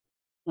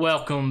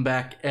Welcome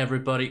back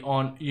everybody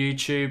on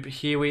YouTube.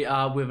 Here we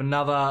are with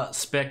another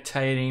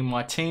Spectating.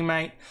 My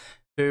teammate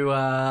who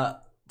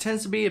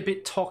tends to be a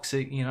bit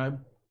toxic, you know,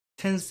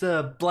 tends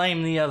to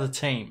blame the other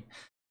team.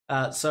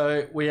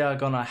 So we are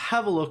gonna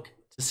have a look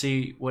to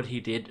see what he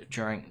did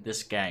during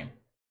this game.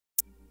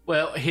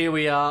 Well, here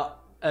we are.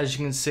 As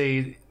you can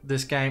see,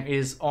 this game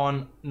is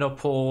on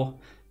Nepal,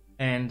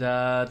 and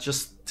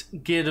just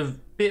get a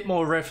bit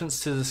more reference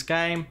to this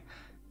game.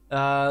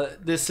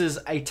 This is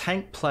a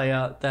tank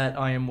player that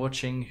I am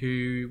watching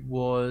who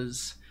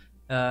was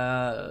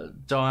Diamond,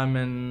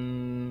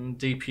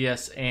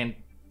 DPS and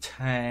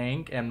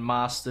tank and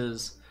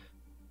Masters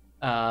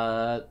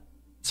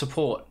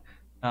support.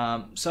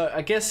 So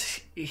I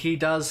guess he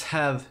does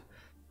have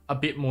a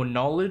bit more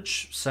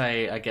knowledge,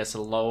 say I guess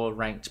a lower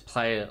ranked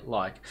player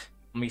like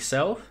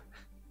myself.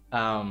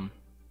 I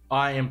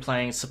am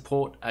playing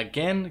support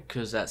again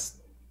because that's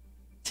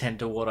tend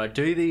to what I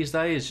do these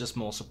days, just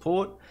more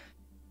support.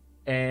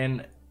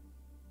 And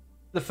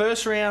the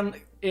first round,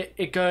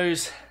 it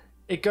goes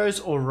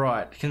all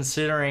right,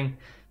 considering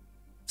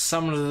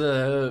some of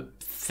the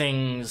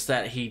things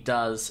that he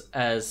does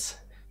as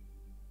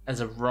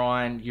a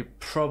Ryan. You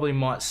probably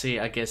might see,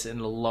 I guess, in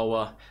the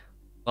lower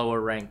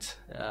ranked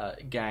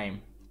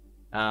game.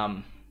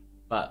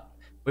 But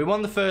we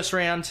won the first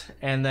round,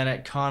 and then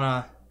it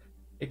kind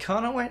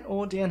of went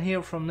all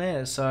downhill from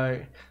there.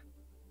 So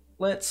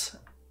let's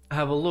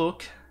have a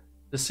look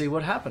to see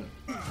what happened.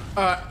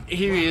 Alright,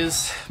 here he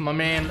is, my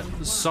man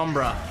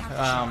Sombra.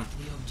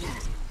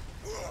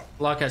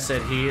 Like I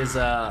said, he is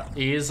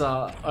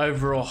a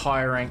overall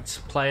higher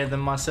ranked player than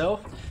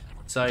myself,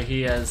 so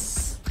he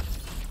has,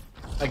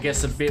 I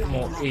guess, a bit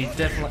more. He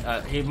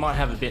definitely he might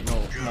have a bit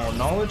more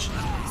knowledge,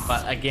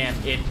 but again,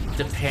 it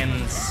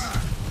depends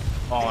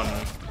on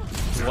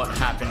what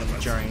happened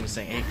during this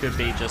thing. He could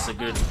be just a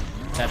good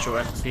natural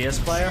FPS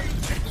player.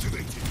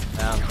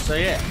 So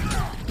yeah.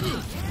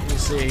 You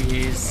see,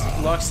 he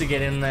likes to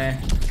get in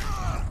there.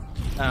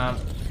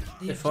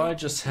 If I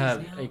just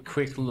have a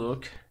quick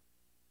look,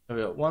 I've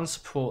got one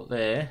support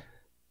there.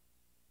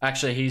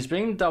 Actually, he's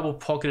being double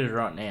pocketed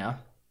right now.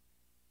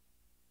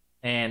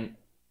 And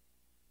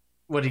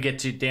what did he get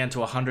to? Down to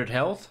 100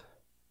 health.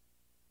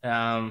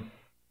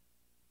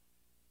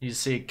 You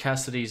see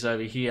Cassidy's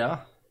over here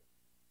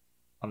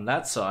on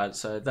that side,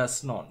 so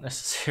that's not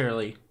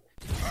necessarily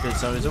good.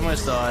 So he's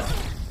almost died.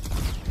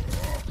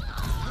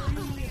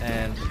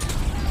 And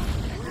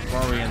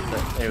what are we in?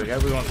 There we go.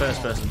 We want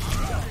first person.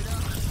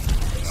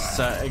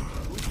 So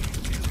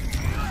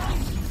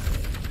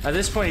at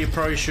this point, you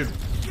probably should.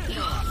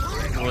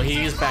 Well,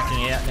 he is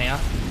backing out now,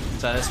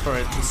 so that's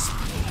probably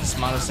the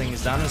smartest thing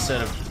he's done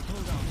instead of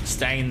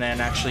staying there and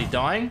actually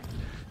dying.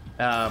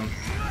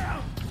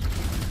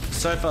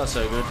 So far,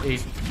 so good.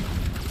 He's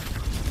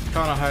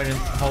kind of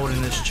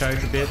holding this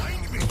choke a bit.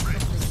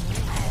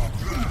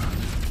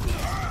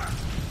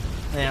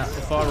 Now,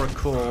 if I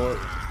recall,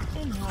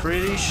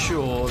 pretty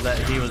sure that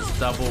he was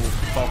double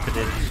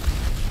pocketed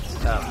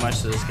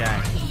most of this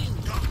game.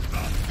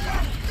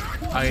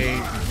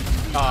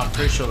 I'm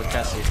pretty sure the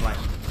Cassidy's lane.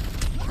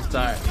 So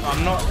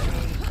I'm not.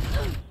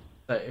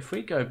 So if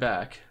we go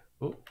back,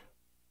 if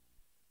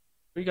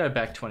we go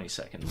back 20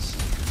 seconds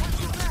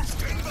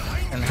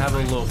and have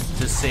a look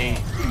to see.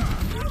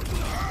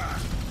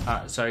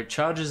 Alright, so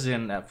charges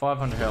in at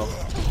 500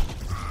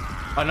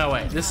 health. Oh no,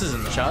 wait, this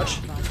isn't the charge.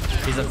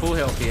 He's at full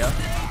health here.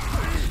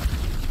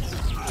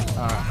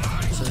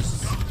 Alright, so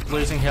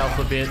losing health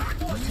a bit.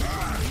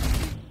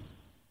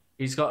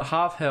 He's got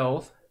half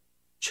health,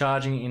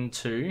 charging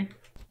into.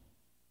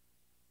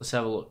 Let's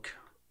have a look.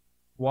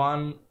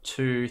 1,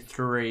 2,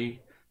 3,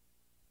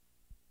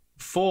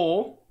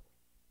 4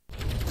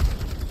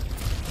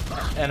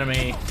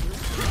 enemy.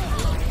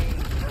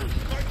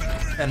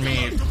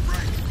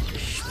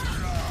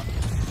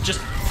 Just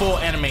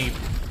 4 enemy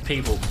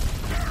people.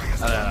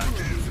 I don't know.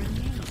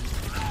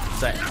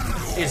 So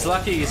it's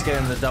lucky he's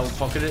getting the double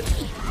pocketed,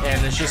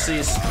 and it's just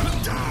these.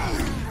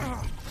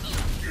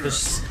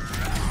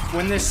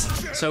 When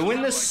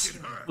this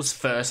was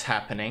first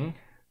happening,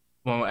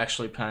 when we're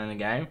actually playing the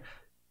game,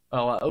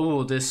 I was like,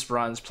 oh, this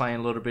run's playing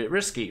a little bit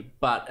risky,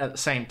 but at the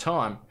same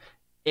time,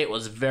 it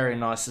was very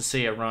nice to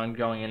see a run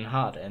going in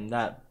hard, and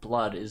that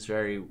blood is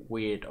very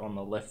weird on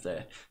the left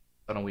there,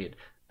 kind of weird.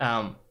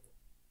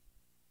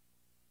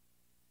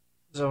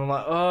 So I'm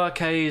like, oh,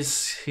 okay,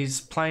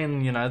 he's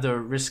playing, you know, the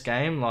risk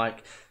game.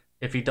 Like,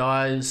 if he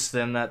dies,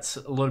 then that's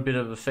a little bit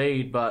of a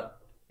feed, but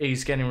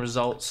he's getting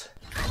results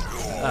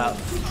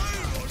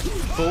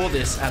for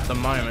this at the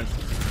moment.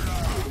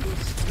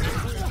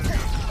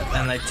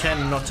 And they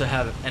tend not to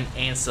have an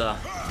answer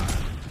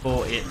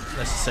for it,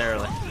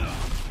 necessarily.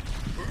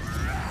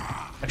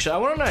 Actually, I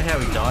want to know how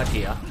he died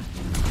here.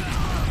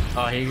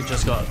 Oh, he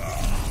just got...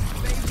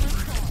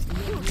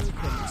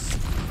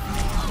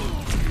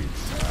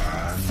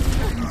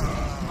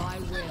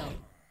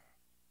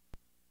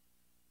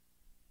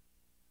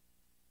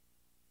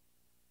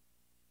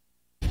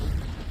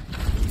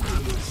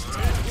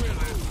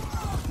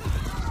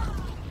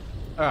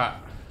 Alright.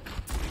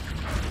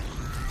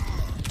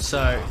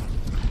 So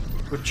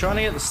We're trying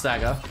to get the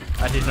stagger.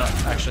 I did not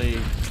actually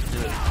do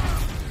it.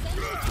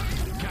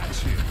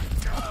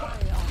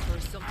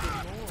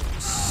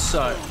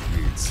 So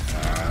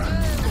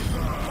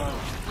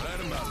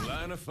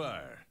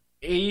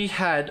he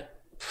had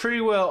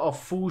pretty well a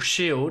full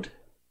shield.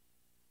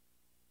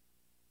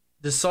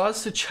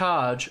 Decides to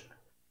charge,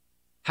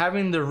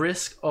 having the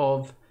risk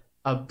of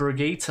a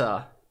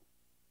Brigitte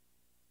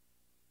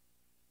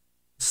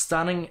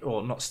stunning,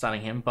 or not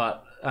stunning him,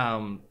 but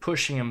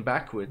pushing him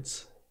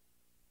backwards.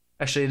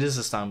 Actually, it is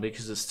a stun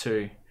because it's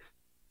two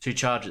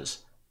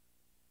charges.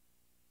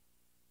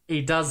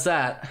 He does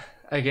that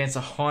against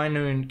a High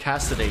Noon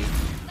Cassidy.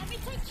 Let me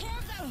take care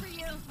of that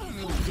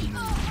for you.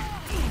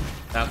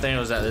 I think it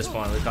was at this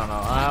point we kind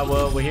of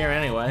well, we're here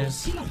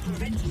anyways.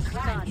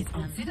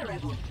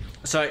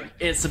 So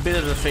it's a bit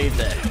of a feed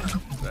there.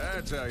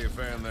 That's how you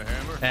found the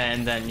hammer.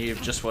 And then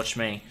you've just watched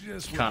me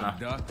kind of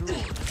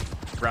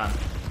run.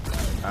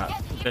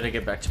 Alright, better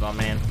get back to my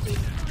man.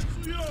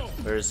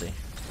 Where is he?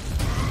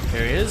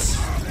 Here he is.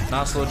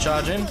 Nice little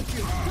charge in.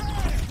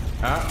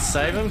 Alright,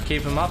 save him,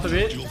 keep him up a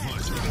bit.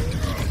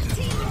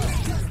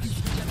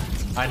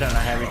 I don't know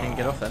how we didn't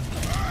get off then.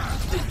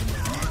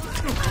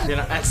 You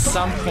know, at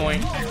some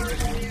point.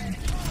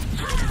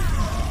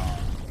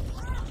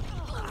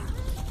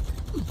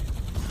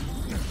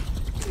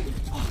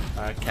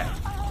 Okay.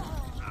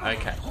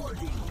 Okay.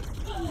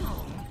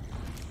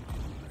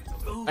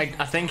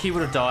 I think he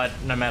would have died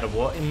no matter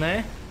what in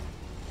there.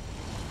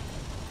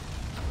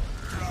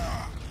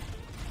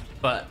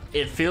 But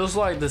it feels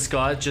like this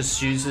guy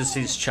just uses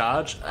his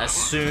charge as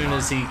soon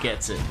as he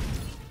gets it.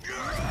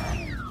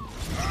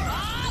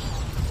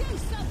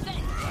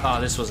 Oh,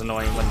 this was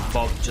annoying when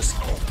Bob just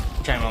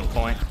came on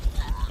point.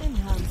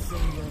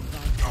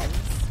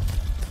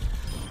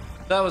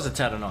 That was a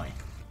tad annoying.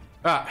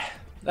 Alright,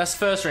 that's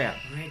first round.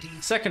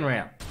 Second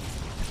round.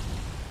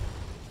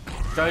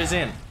 Goes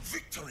in.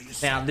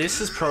 Now,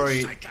 this is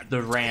probably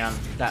the round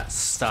that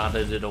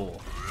started it all.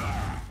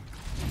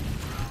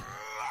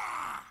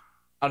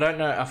 I don't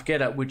know, I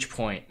forget at which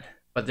point,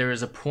 but there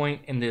is a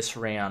point in this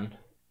round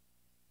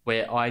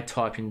where I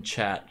type in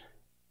chat,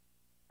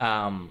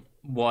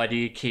 why do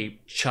you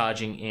keep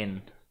charging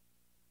in?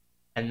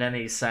 And then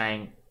he's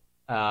saying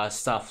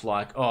stuff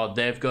like, oh,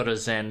 they've got a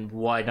Zen,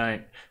 why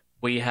don't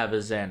we have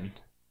a Zen?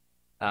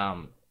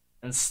 And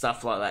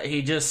stuff like that.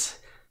 He just,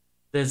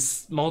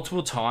 there's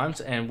multiple times,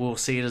 and we'll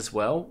see it as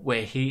well,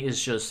 where he is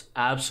just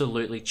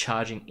absolutely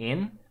charging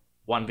in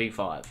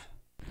 1v5.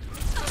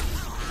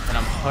 And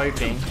I'm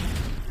hoping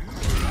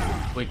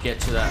we get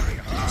to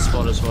that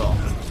spot as well.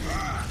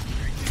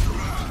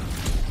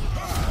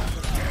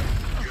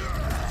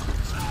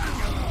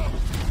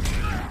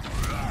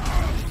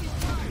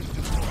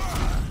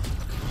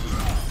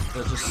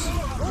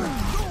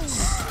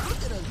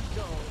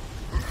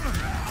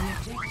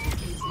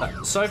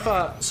 So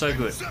far, so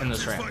good in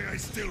this round.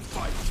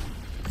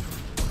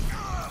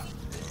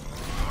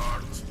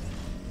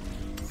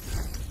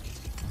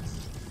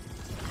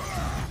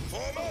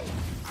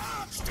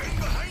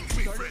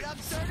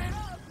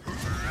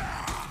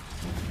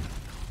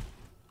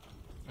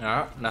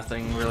 Alright,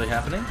 nothing really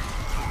happening.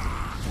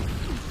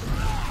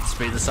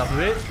 Speed this up a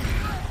bit.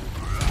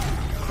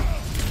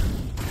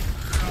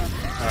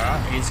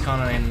 Alright, he's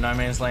kind of in no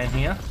man's land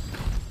here.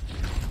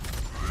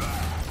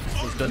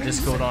 He's got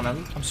Discord on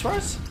him. I'm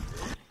surprised.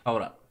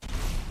 Hold up.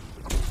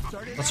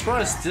 I'm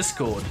surprised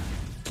Discord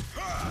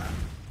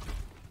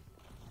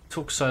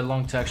took so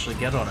long to actually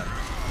get on it.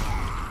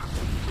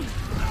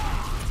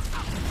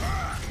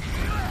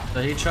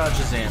 So he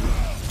charges in.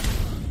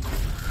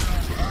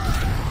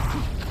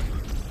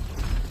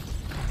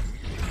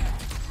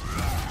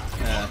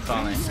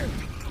 Finally.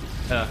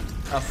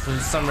 For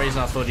some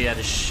reason I thought he had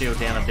his shield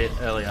down a bit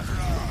earlier.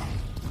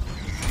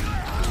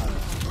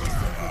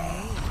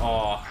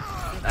 Oh,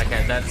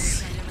 okay,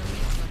 that's...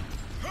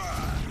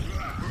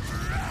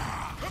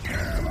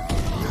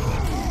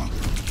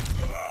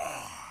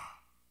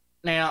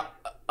 Now,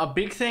 a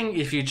big thing,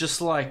 if you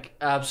just like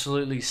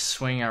absolutely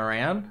swing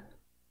around,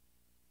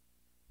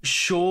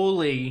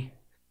 surely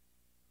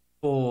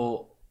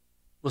for,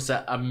 was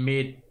that a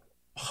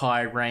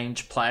mid-high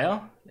range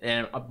player,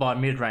 and by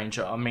mid-range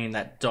I mean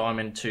that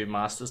Diamond 2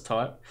 Masters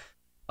type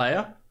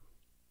player,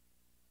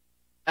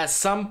 at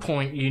some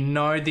point you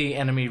know the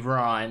enemy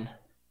Rhine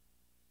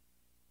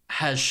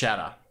has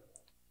Shatter,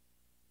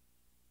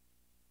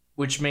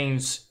 which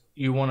means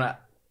you want to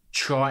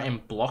try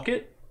and block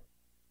it,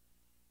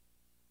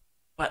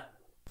 but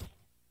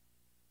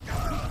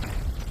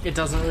it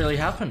doesn't really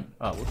happen.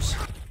 Oh, whoops.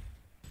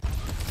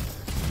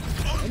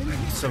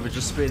 So we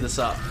just speed this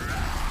up.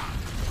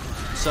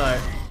 So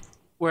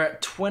we're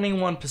at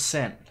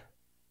 21%.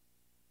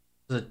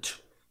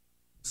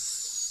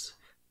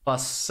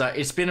 Plus, so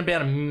it's been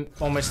about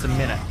almost a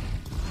minute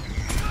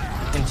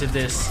into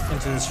this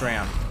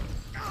round.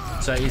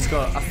 So he's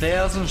got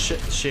 1,000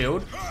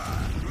 shield.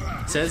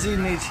 Says he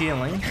needs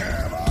healing.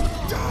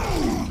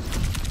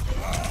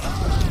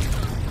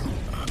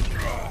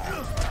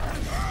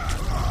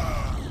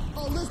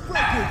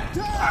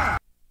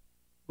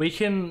 We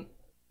can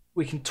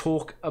we can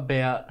talk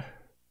about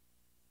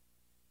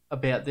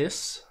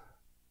this,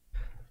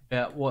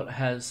 about what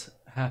has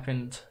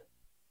happened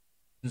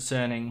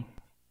concerning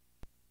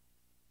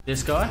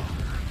this guy.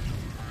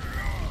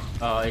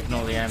 Oh,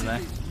 ignore the aim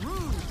there.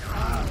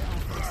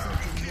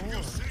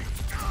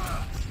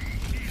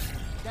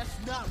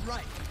 That's not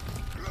right.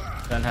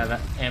 Don't have an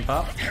amp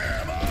up.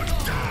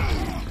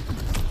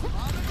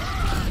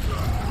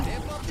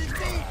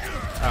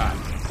 Alright.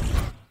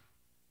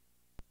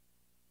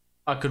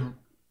 I could.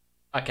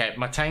 Okay,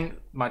 my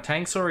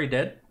tank's already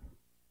dead.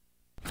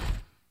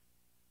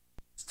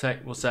 Let's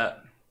take. What's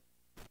that?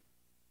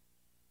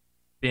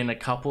 Been a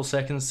couple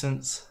seconds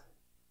since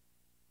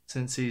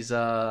he's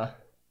gone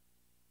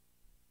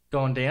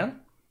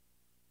down.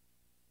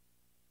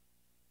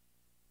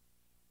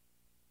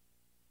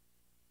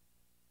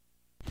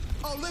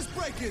 Oh, let's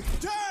break it.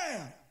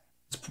 Damn!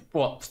 It's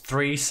what,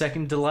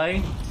 3-second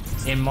delay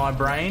in my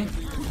brain,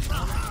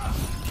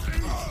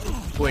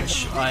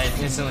 which I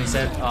instantly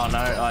said, "Oh no,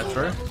 I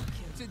threw,"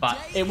 but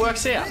it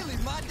works out.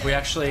 We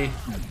actually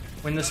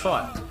win this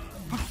fight.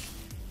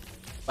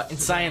 But in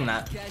saying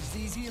that,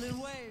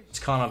 it's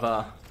kind of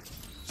a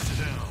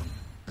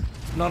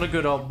not a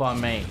good ult by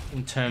me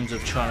in terms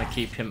of trying to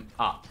keep him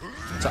up.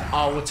 So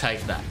I will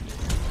take that.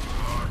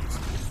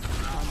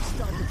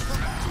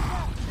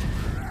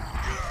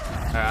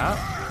 Alright.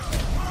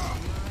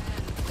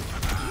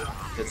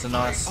 It's a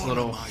nice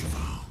little...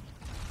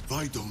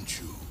 Why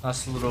don't you?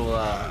 Nice little,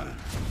 what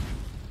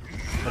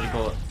do you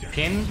call it?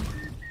 Pin?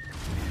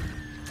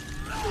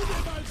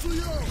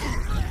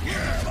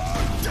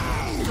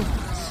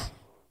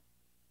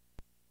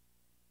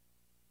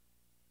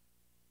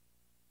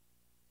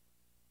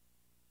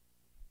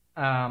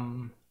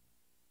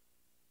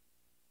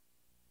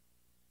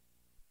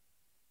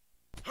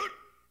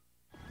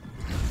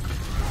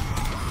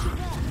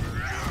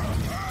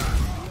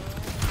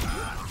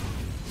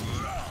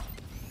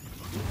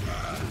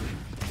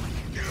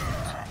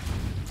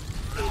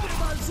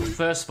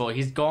 First of all,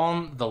 he's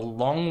gone the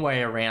long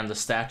way around the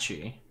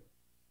statue.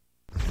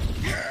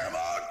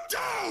 Hammer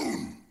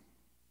down!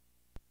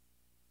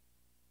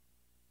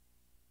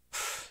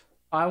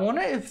 I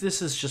wonder if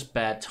this is just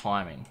bad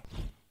timing.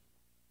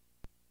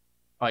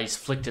 Oh, he's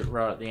flicked it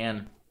right at the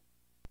end.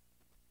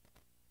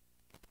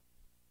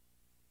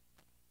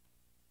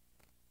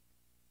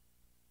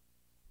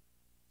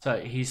 So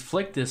he's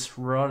flicked this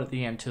right at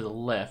the end to the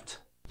left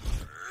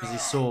because he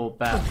saw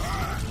Bat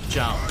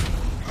jump.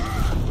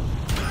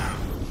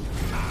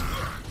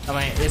 I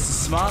mean, it's a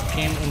smart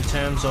pin in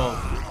terms of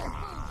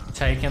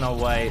taking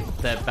away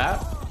their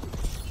Bat,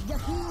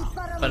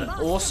 but it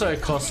also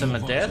costs him a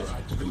death.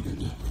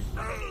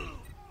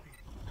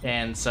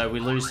 And so we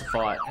lose the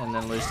fight and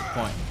then lose the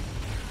point.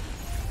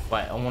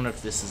 Wait, I wonder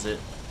if this is it.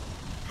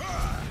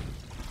 I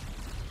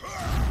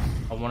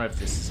wonder if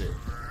this is it.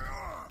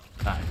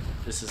 No,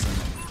 this isn't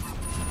it.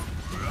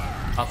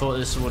 I thought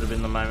this would have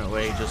been the moment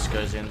where he just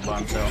goes in by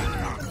himself.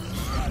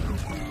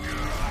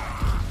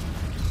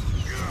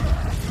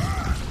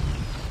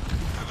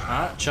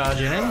 Alright,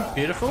 charging in.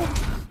 Beautiful.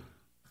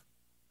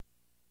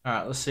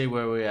 Alright, let's see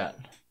where we're at.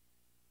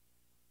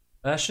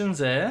 Bastion's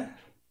there.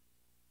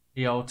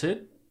 He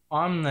ulted.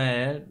 I'm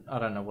there. I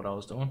don't know what I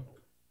was doing.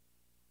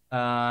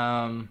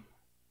 That's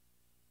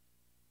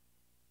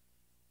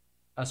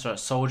right.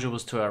 Soldier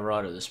was to our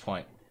right at this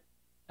point.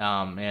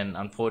 And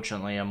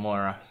unfortunately,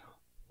 Amora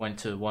went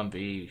to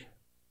 1v.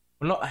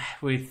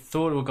 We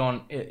thought we were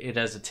going it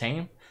as a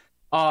team.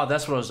 Oh,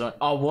 that's what I was doing.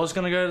 I was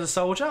going to go to the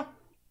Soldier.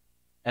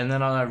 And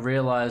then I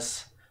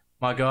realized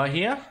my guy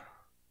here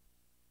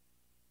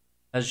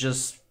has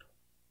just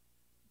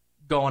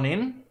gone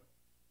in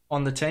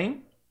on the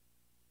team.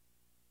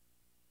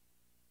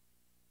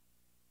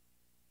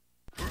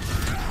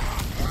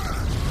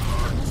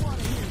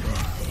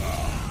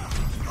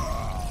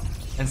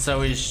 And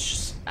so he's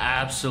just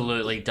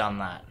absolutely done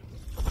that.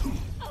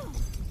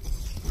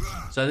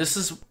 So this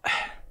is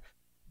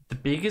the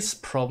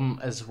biggest problem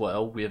as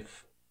well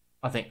with,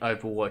 I think,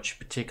 Overwatch,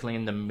 particularly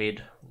in the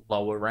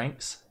mid-lower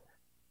ranks,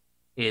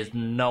 is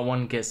no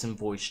one gets in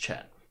voice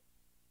chat.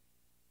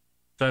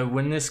 So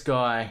when this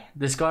guy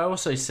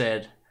also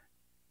said,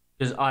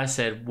 because I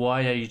said,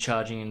 why are you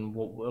charging in,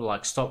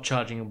 like, stop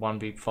charging in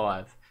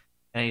 1v5?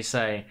 And he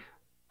say,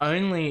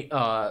 only,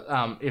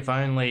 if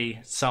only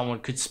someone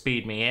could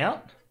speed me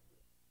out.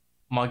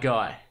 My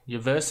guy, you're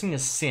versing a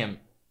simp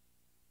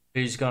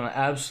who's gonna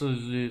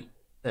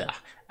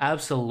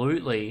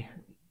absolutely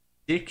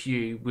dick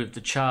you with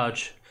the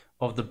charge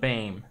of the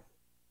beam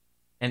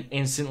and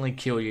instantly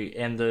kill you,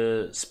 and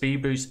the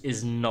speed boost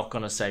is not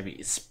gonna save you,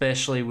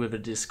 especially with a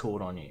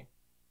Discord on you.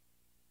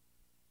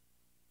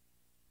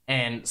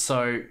 And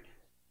so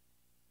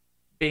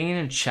being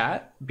in a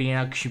chat, being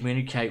able to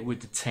communicate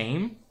with the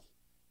team,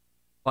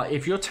 like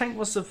if your tank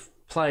wants to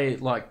play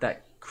like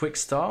that quick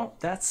style,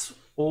 that's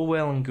all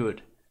well and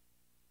good.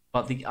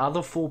 But the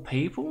other 4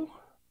 people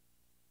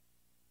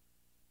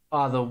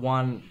either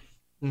one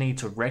need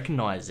to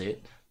recognize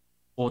it,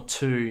 or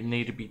 2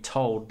 need to be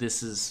told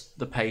this is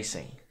the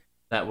pacing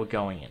that we're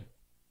going in.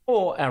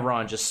 Or our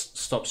Ryan just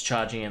stops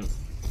charging in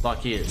like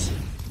he is.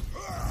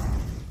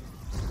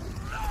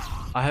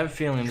 I have a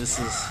feeling this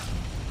is...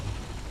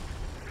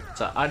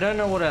 So I don't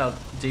know what our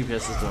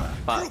DPS is doing,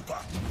 but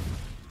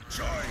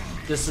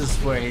this is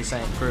where he's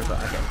saying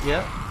Krupa. Okay,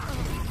 yep.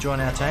 Join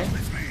our team.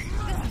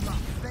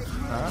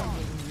 Alright.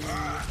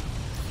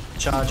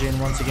 Charge in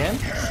once again.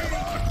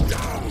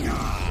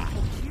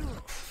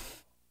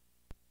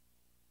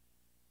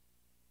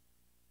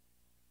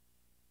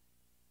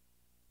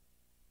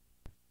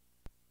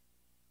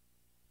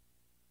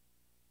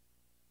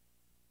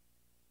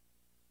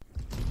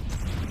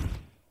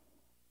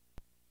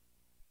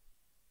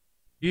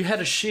 You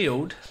had a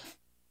shield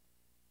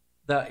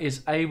that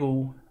is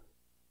able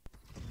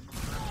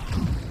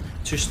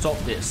to stop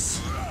this.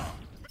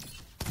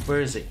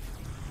 Where is he?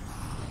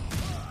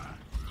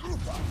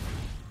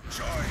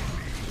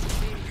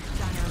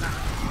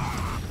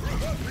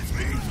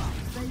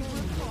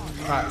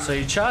 Alright, so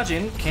you charge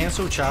in,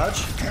 cancel charge.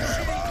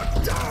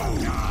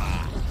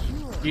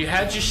 You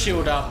had your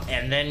shield up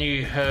and then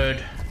you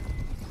heard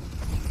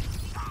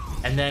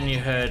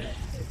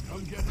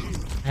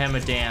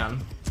hammer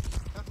down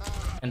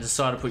and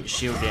decide to put your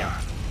shield down.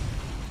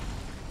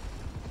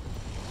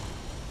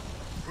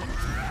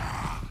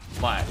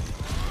 Like,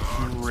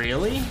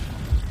 really?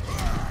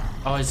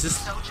 Oh, is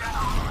this...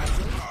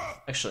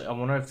 Actually, I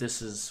wonder if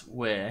this is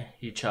where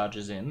he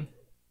charges in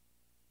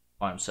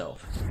by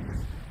himself.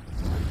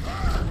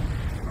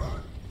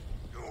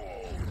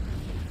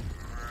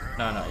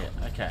 No, not yet.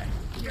 Okay.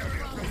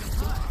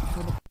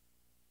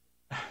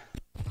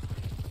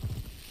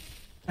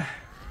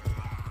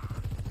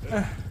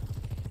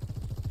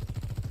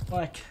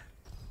 Like...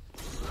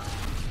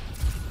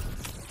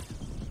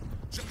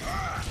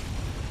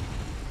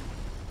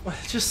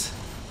 Just...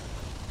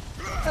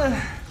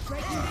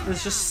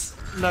 there's just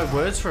no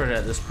words for it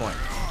at this point.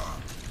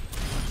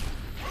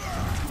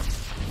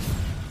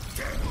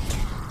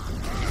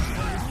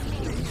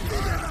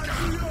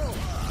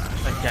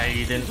 Okay,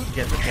 you didn't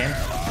get the pen.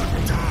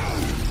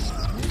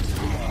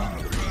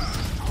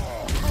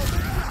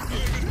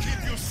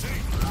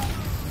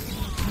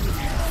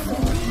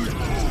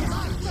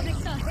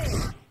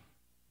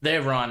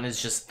 Their run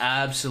is just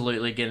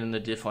absolutely getting the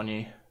diff on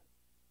you.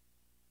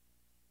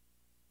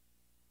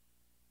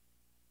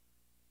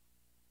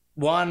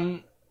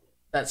 One,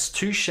 that's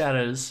 2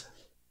 shatters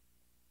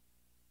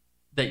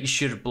that you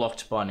should have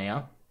blocked by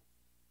now.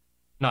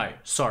 No,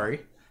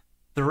 sorry.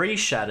 3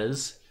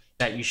 shatters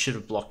that you should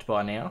have blocked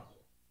by now.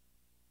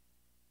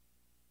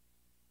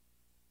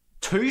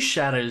 2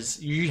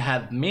 shatters you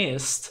have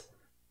missed.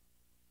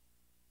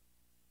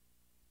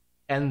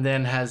 And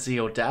then has the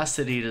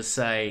audacity to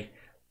say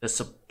the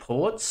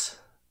supports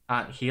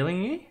aren't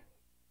healing you.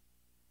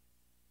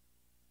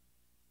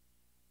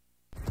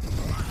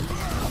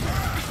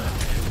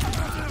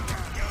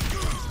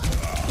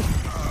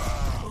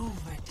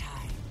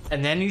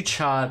 And then you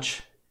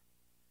charge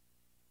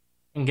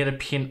and get a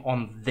pin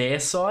on their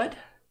side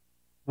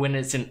when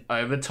it's in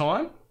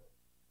overtime.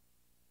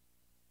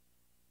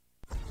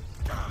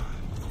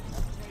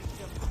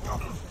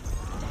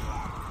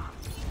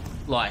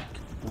 Like,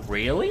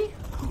 really?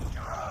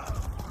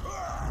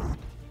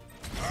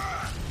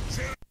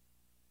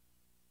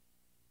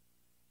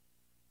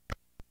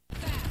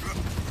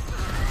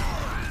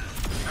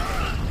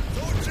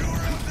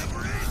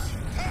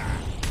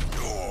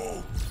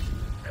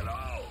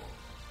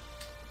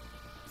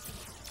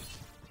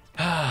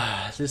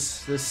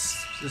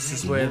 This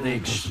is where the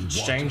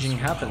exchanging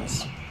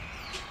happens.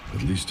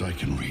 At least I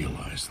can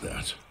realize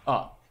that.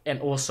 Oh,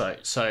 and also,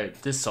 so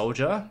this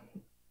soldier,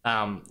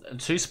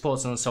 2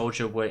 supports and the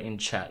soldier were in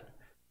chat,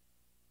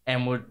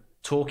 and we're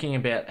talking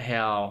about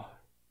how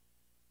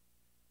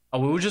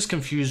we were just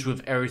confused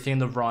with everything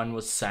the Ryan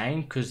was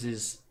saying, because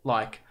there's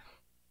like,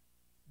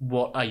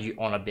 what are you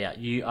on about?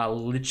 You are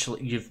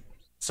literally,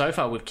 so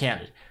far we've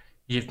counted,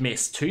 you've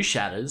missed 2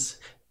 shatters,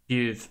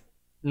 you've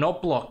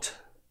not blocked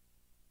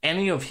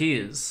any of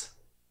his,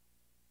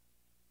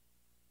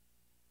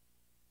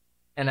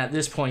 and at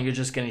this point you're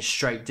just getting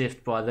straight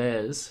diffed by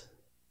theirs.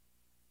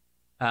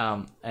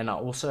 And I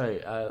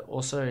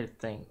also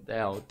think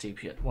our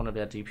DPS, one of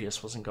our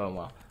DPS wasn't going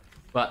well,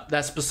 but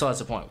that's besides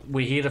the point.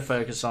 We're here to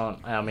focus on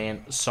our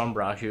man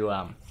Sombra, who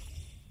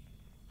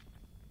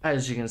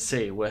as you can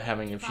see, we're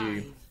having a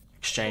few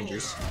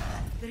exchanges.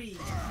 3,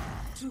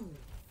 2,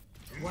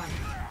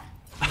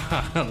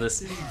 1.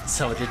 This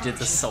soldier did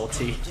the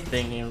salty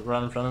thing in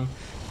right in front of him.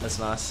 That's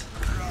nice.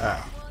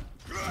 Alright.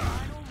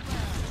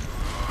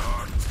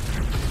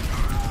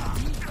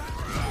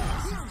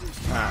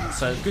 Alright,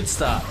 so good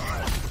start.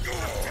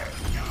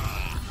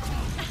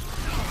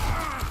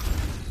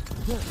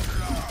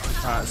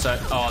 Alright, so,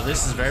 oh,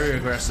 this is very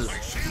aggressive.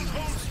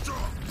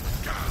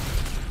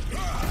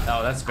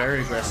 Oh, that's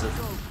very aggressive.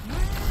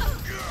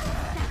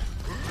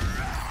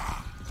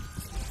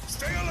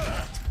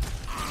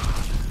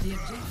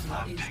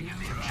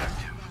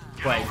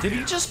 Wait, did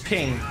he just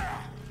ping?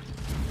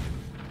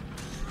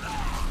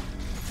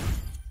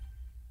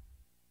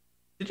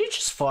 Did he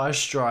just 5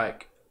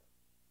 strike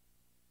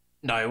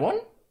no one?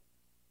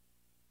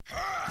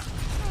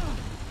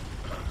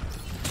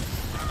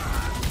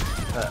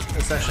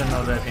 It's actually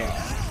not working.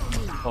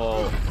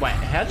 Oh, wait,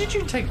 how did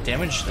you take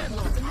damage then?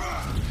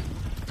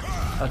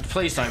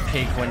 Please don't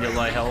peek when you're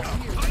low health.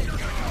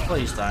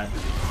 Please don't.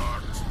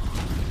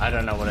 I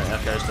don't know what an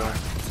echo's doing.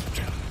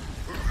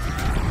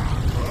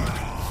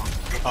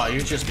 Oh,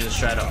 you've just been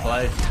straight up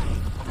played.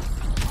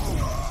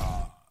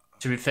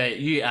 To be fair,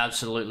 you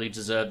absolutely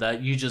deserve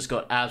that. You just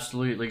got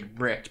absolutely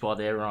wrecked by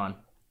their run.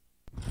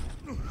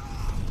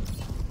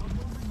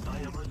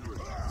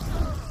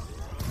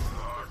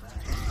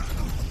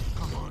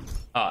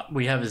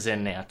 We have a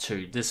Zen now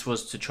too. This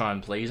was to try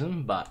and please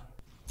him, but...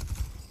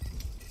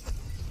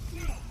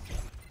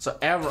 So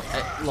our,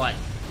 like,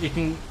 you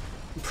can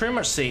pretty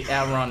much see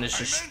our run is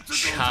just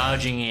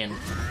charging in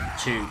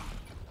to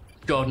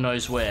God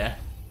knows where.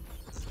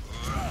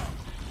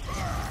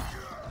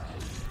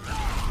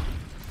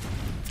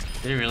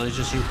 Did he really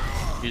just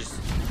use...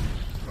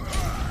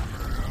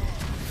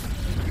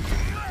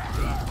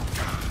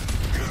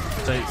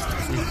 So...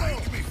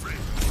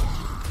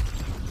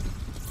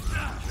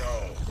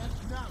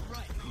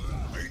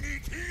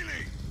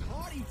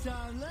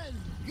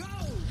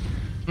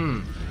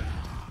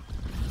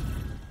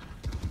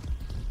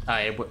 Oh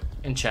yeah,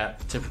 in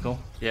chat, typical,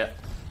 yeah.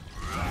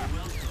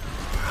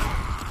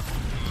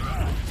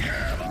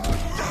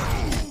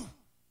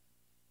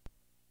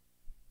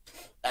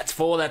 That's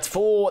four,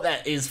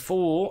 that is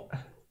 4.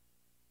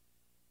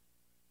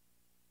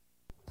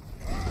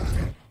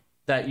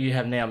 That you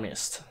have now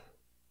missed.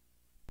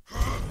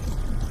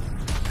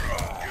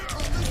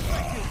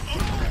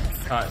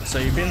 Alright, so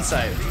you've been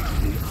saved.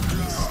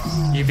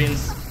 You've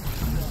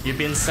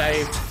been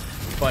saved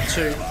by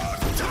 2.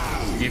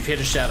 You've hit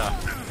a shatter.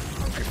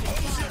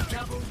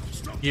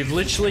 You've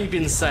literally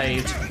been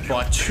saved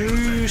by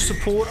 2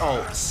 support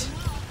ults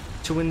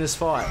to win this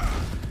fight.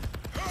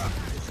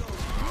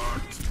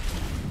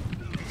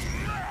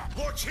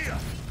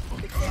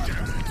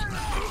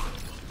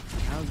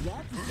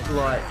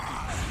 Like,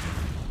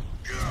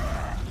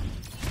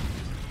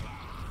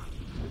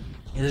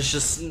 it's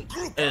just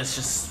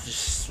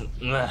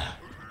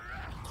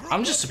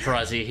I'm just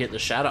surprised he hit the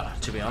shatter,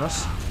 to be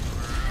honest.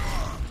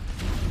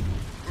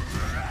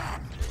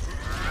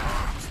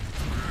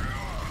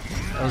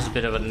 That was a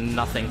bit of a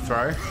nothing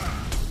throw.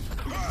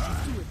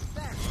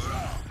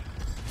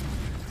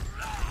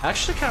 I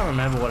actually can't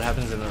remember what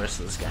happens in the rest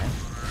of this game.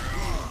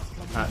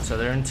 Alright, so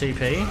they're in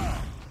TP.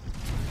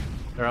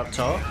 They're up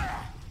top.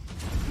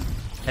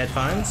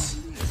 Headphones.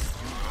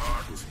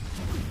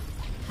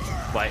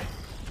 Wait.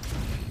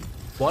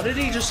 Why did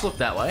he just look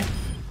that way?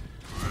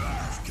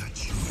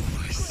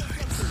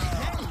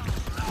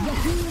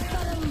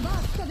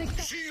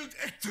 Shield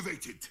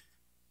activated.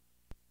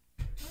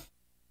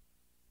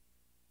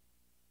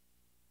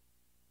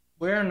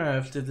 Where on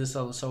earth did this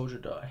other soldier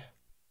die?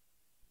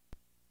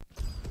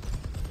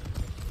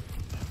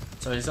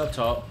 So he's up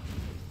top.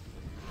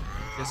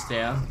 Gets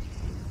down.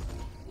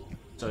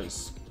 So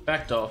he's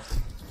backed off.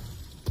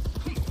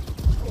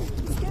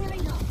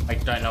 I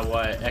don't know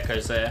why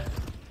Echo's there.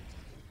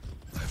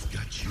 I've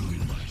got you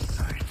in my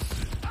sights.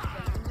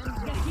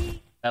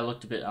 That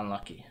looked a bit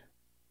unlucky.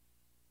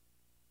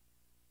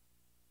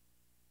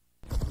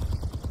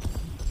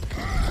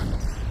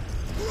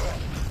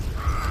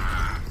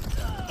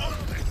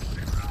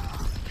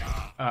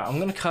 I'm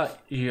gonna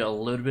cut you a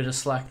little bit of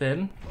slack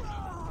then,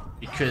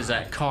 because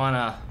that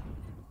kinda,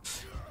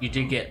 you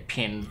did get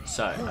pinned,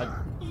 so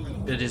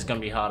it is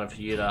gonna be harder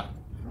for you to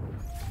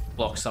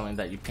block something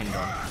that you pinned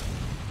on.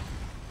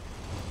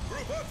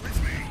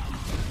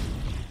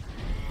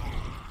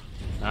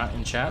 Alright,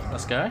 in chat,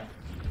 let's go.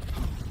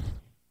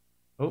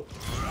 Oh.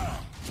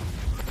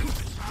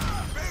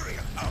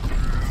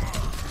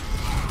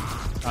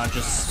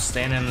 Just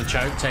standing in the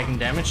choke, taking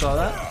damage like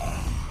that.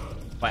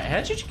 Wait,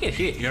 how did you get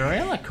hit? You're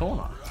around that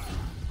corner.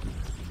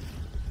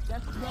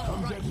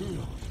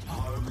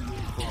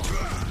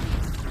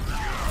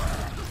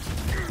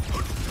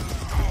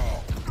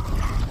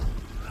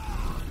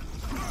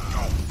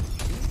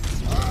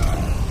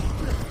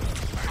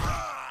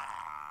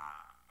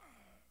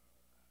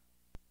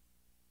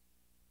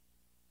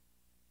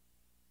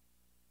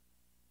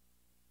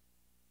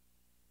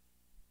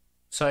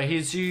 So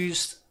he's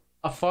used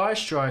a fire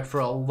strike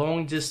for a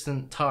long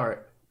distance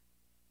turret.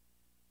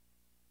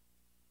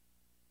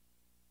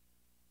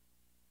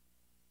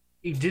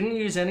 He didn't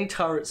use any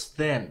turrets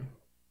then.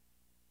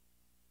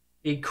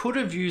 He could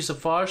have used a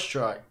fire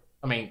strike.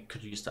 I mean,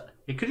 could use that.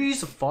 He could have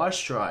used a fire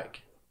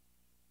strike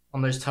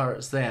on those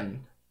turrets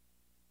then.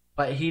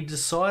 But he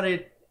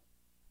decided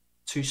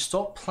to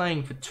stop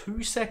playing for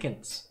 2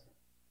 seconds.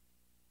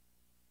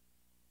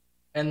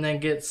 And then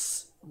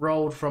gets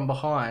rolled from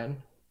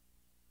behind.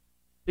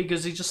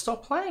 Because he just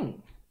stopped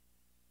playing.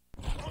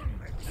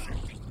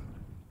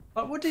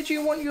 Like, what did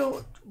you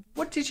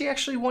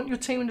actually want your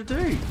team to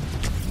do?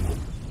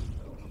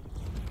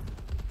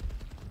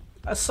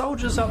 A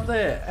soldier's up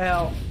there.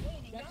 Our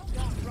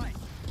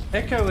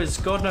Echo is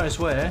God knows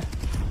where.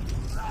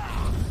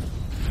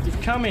 You've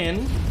come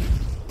in.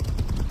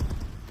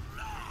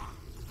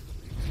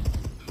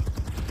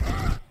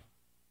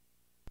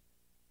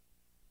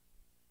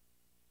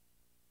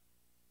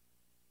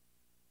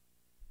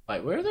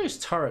 Wait, where are those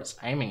turrets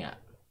aiming at?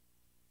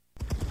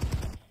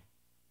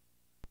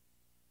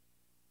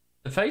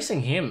 They're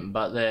facing him,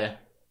 but they're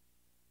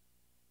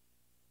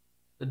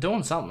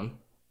doing something.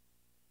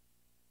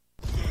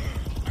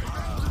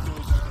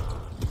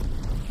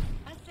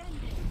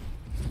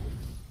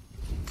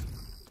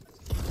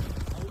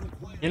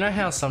 You know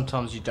how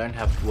sometimes you don't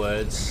have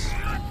words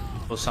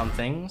for some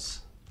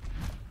things?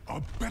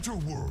 A better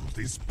world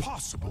is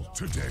possible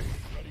today.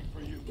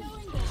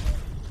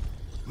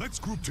 Let's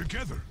group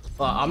together.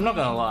 Well, I'm not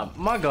gonna lie,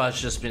 my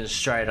guy's just been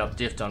straight up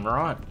diffed on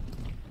right.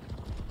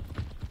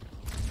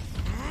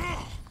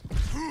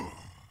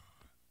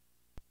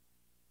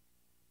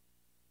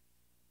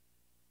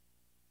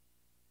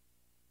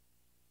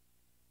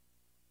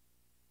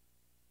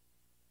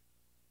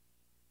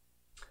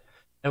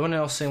 Everyone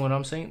else seeing what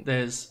I'm seeing?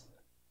 There's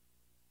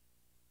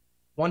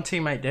one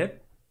teammate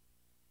dead.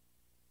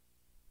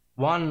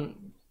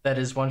 One that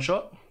is one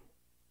shot.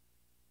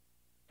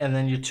 And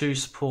then your two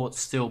supports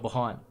still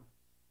behind.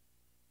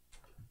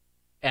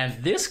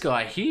 And this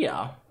guy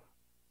here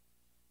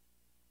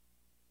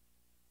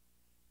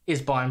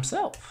is by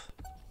himself.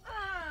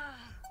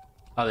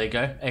 Oh, there you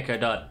go. Echo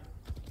died.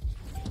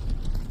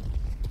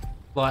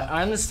 Like,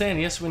 I understand,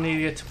 yes, we need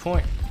to get to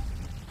point.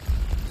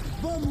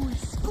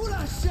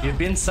 You've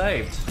been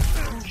saved.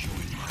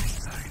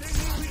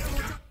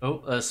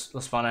 Oh,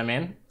 let's find him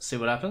in. See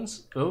what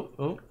happens.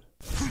 Oh.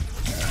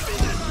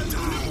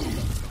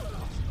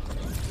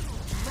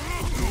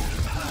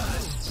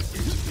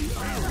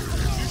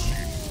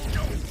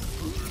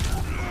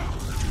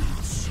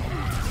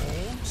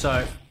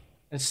 So,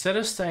 instead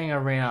of staying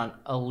around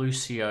a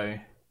Lucio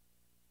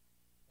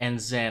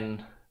and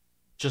Zen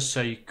just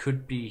so you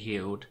could be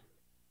healed,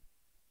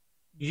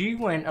 you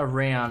went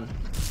around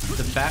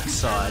the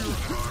backside.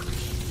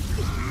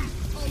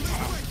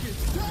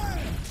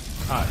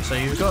 Alright, so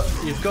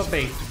you've got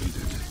beat.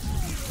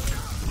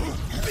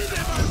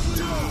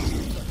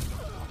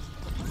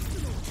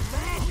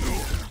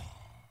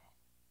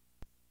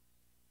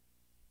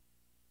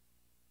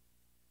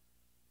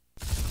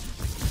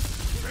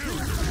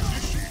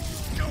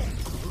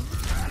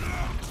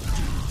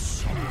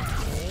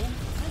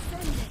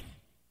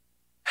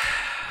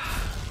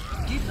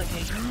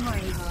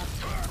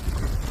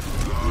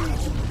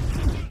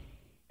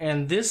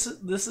 And this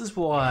is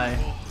why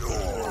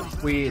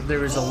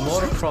there is a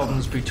lot of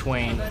problems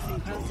between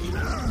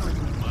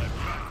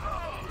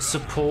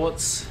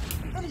supports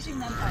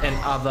and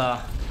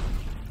other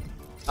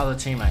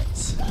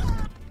teammates,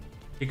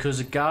 because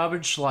a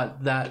garbage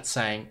like that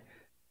saying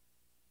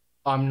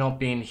I'm not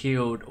being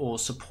healed or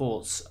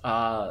supports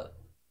are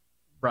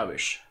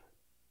rubbish.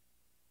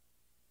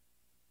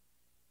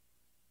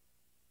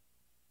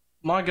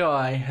 My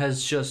guy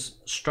has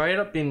just straight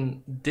up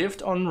been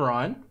diffed on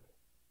Ryan.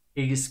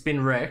 He's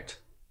been wrecked.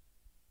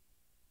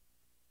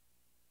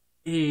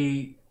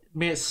 He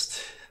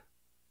missed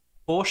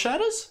 4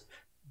 shatters?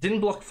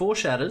 Didn't block 4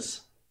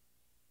 shatters.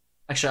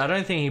 Actually, I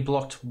don't think he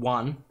blocked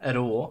 1 at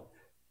all.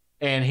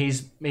 And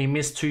he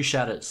missed 2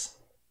 shatters.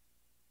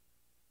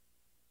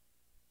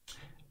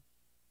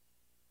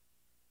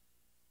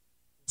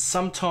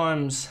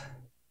 Sometimes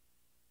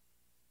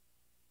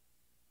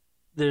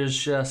there's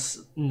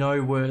just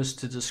no words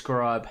to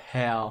describe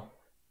how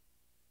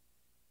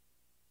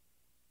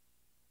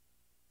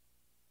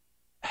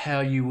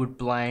you would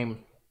blame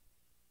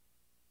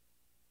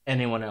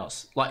anyone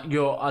else. Like,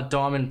 you're a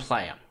diamond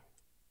player.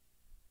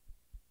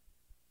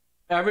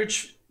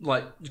 Average,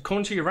 like,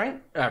 according to your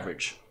rank,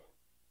 average.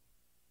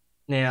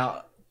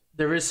 Now,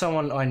 there is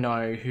someone I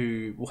know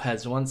who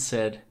has once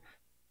said,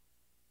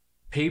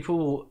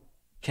 people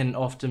can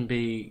often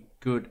be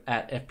good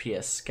at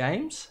FPS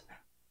games,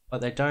 but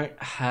they don't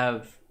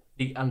have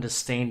the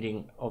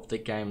understanding of the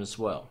game as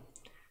well.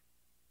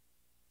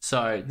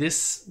 So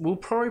this, we'll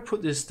probably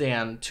put this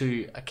down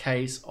to a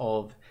case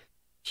of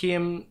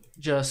him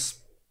just,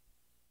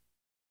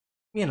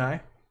 you know,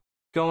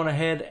 going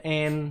ahead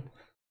and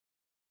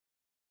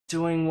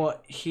doing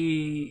what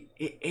he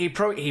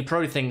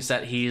probably thinks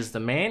that he is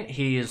the man,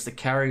 he is the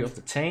carry of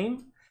the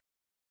team.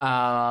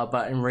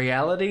 But in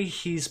reality,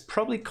 he's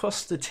probably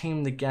cost the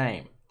team the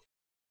game.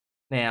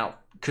 Now,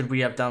 could we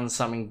have done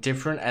something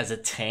different as a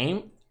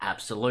team?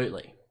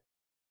 Absolutely.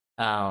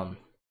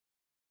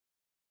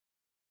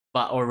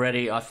 But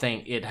already, I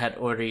think it had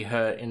already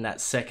hurt in that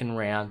second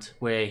round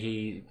where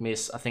he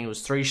missed, I think it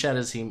was 3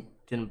 shatters he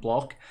didn't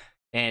block,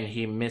 and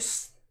he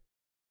missed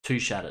 2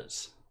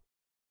 shatters.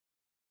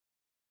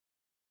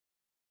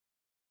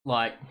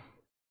 Like,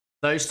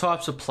 those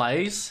types of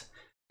plays,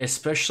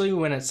 especially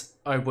when it's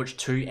Overwatch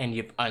 2 and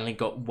you've only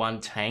got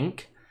 1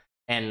 tank,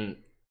 and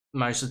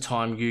most of the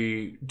time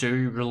you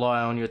do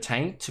rely on your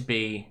tank to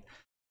be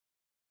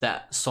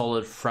that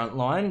solid front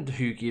line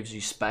who gives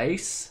you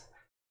space.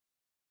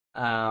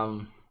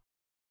 But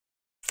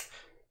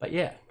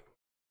yeah,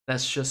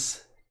 that's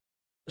just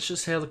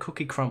how the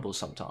cookie crumbles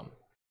sometimes.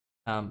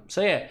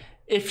 So yeah,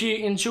 if you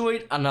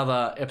enjoyed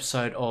another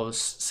episode of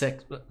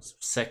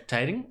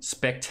Spectating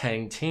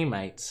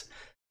Teammates,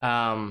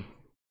 I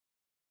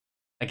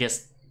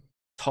guess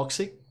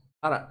Toxic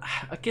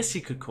I guess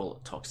you could call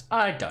it toxic.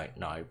 I don't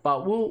know,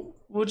 but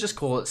we'll just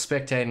call it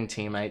spectating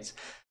teammates.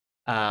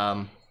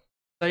 So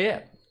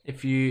yeah,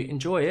 if you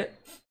enjoyed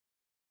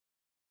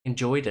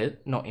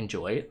it, not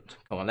enjoy it.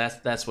 Come on,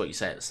 that's what you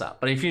say at the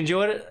start. But if you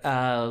enjoyed it,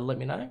 let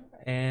me know,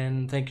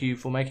 and thank you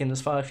for making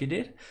this far if you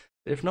did.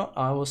 If not,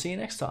 I will see you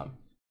next time.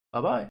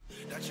 Bye bye.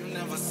 That you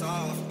never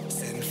solve.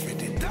 Send for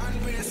the down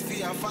brace for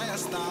your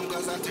firestorm,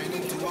 cause I turn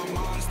into a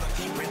monster.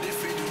 Ready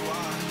for the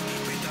war,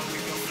 with a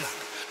wig of black.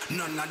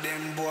 None of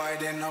them boy,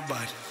 they no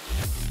bad.